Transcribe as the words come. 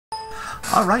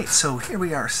Alright, so here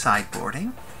we are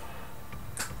sideboarding.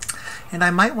 And I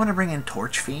might want to bring in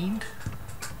Torch Fiend.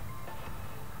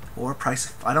 Or Price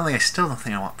of... I still don't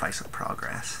think I want Price of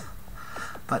Progress.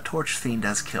 But Torch Fiend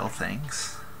does kill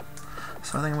things.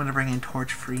 So I think I'm going to bring in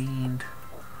Torch Fiend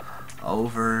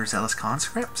over Zealous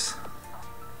Conscripts.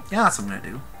 Yeah, that's what I'm going to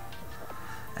do.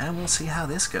 And we'll see how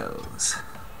this goes.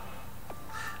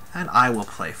 And I will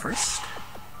play first.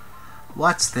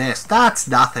 What's this? That's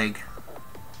nothing.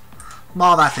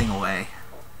 Maul that thing away.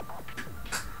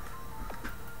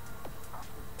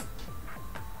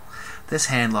 This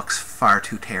hand looks far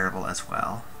too terrible as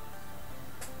well.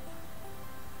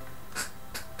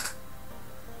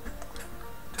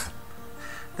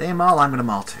 They maul, I'm gonna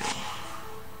maul too.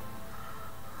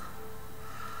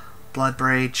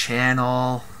 Bloodbraid,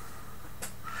 Channel.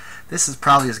 This is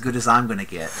probably as good as I'm gonna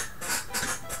get.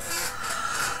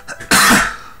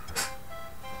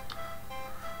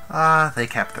 They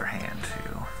kept their hand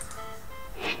too.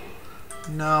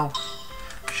 No.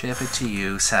 Ship it to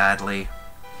you, sadly.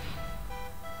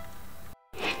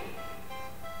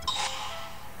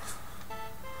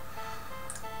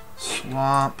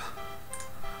 Swamp.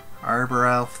 Arbor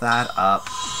Elf that up.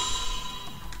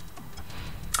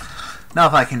 Now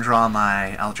if I can draw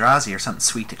my Eldrazi or something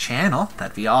sweet to channel,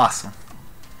 that'd be awesome.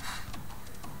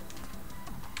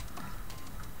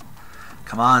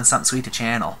 Come on, something sweet to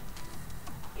channel.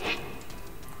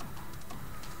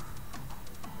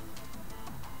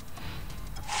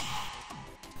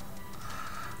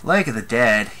 Lake of the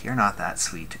Dead, you're not that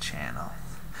sweet to channel.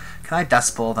 Can I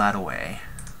Dust Bowl that away?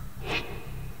 I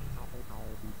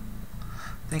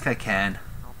think I can.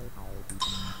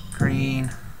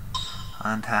 Green.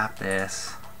 Untap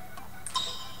this.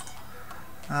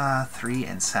 3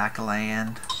 and sack a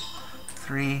land.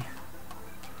 3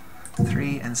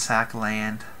 and sack a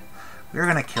land. We're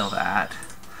gonna kill that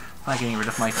by getting rid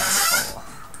of my Dust Bowl.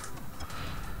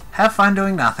 Have fun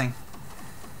doing nothing.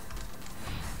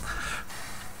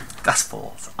 Dust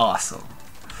Bowl's awesome.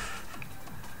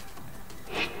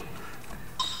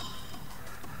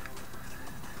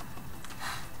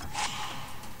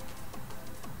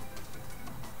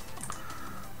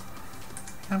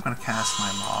 I'm gonna cast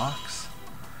my Mox.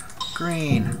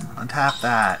 Green, untap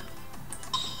that.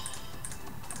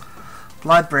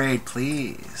 Bloodbraid,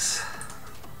 please.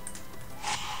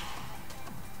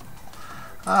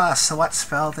 So what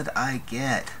spell did I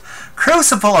get?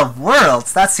 Crucible of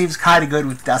Worlds! That seems kinda good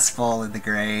with Dust Bowl in the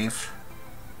grave.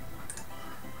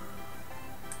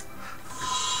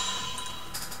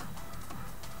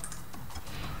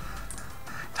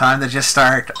 Time to just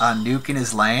start nuking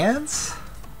his lands?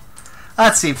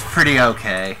 That seems pretty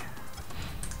okay.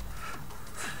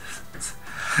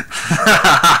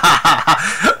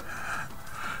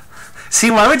 See,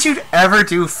 why would you ever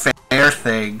do fair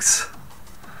things?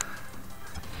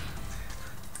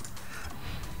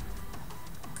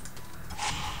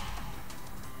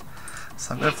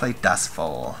 So I'm gonna play Dust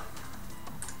Bowl.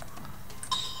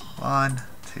 1,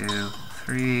 2,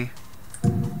 3.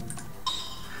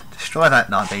 Destroy that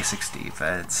non-basics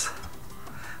defense.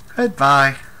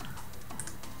 Goodbye.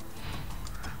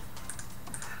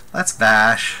 Let's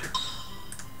bash.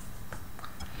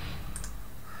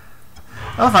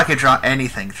 I don't know if I could draw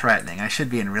anything threatening. I should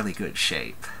be in really good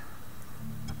shape.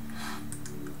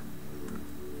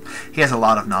 He has a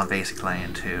lot of non-basic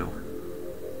land too.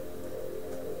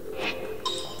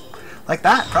 Like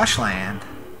that, Brush Land.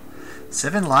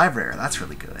 7 live rare, that's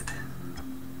really good.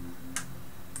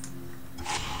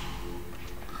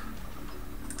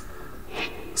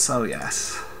 So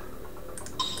yes.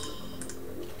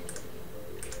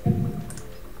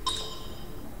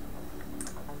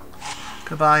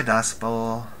 Goodbye, Dust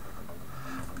Bowl.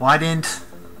 Why didn't...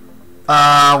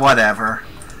 whatever.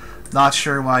 Not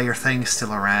sure why your thing's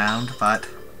still around, but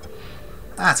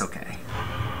that's okay.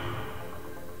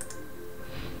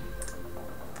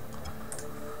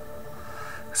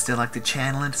 Still like to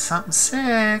channel into something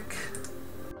sick.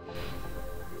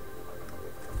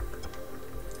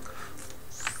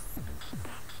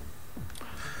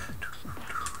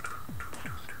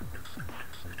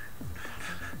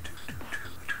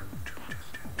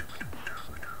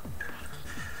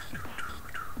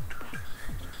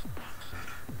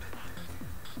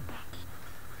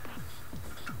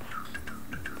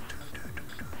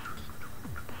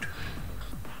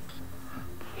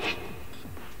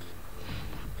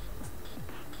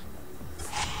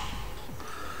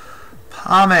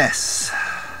 Thomas.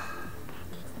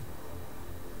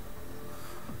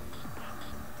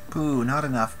 Boo, not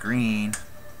enough green.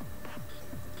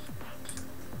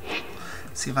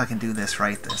 See if I can do this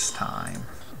right this time.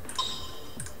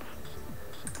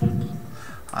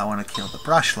 I want to kill the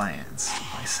brushlands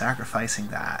by sacrificing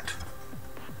that.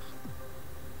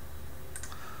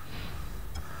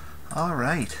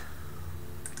 Alright.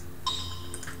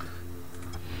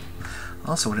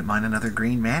 Also wouldn't mind another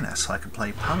green mana so I could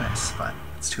play Pumice, but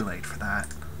it's too late for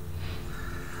that.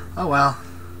 Oh well.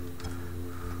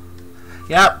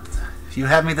 Yep, if you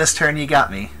have me this turn, you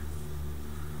got me.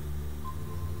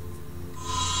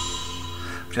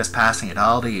 Just passing it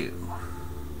all to you.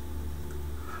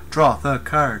 Draw the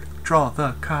card. Draw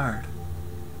the card.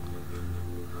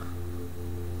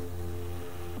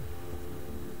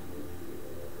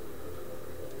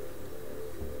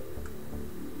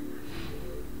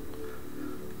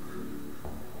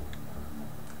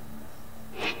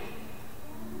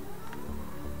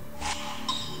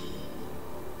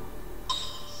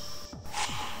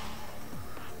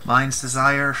 Mind's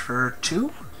Desire for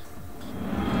 2.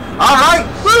 Alright!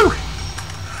 Woo!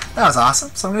 That was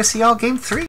awesome. So I'm going to see y'all game 3.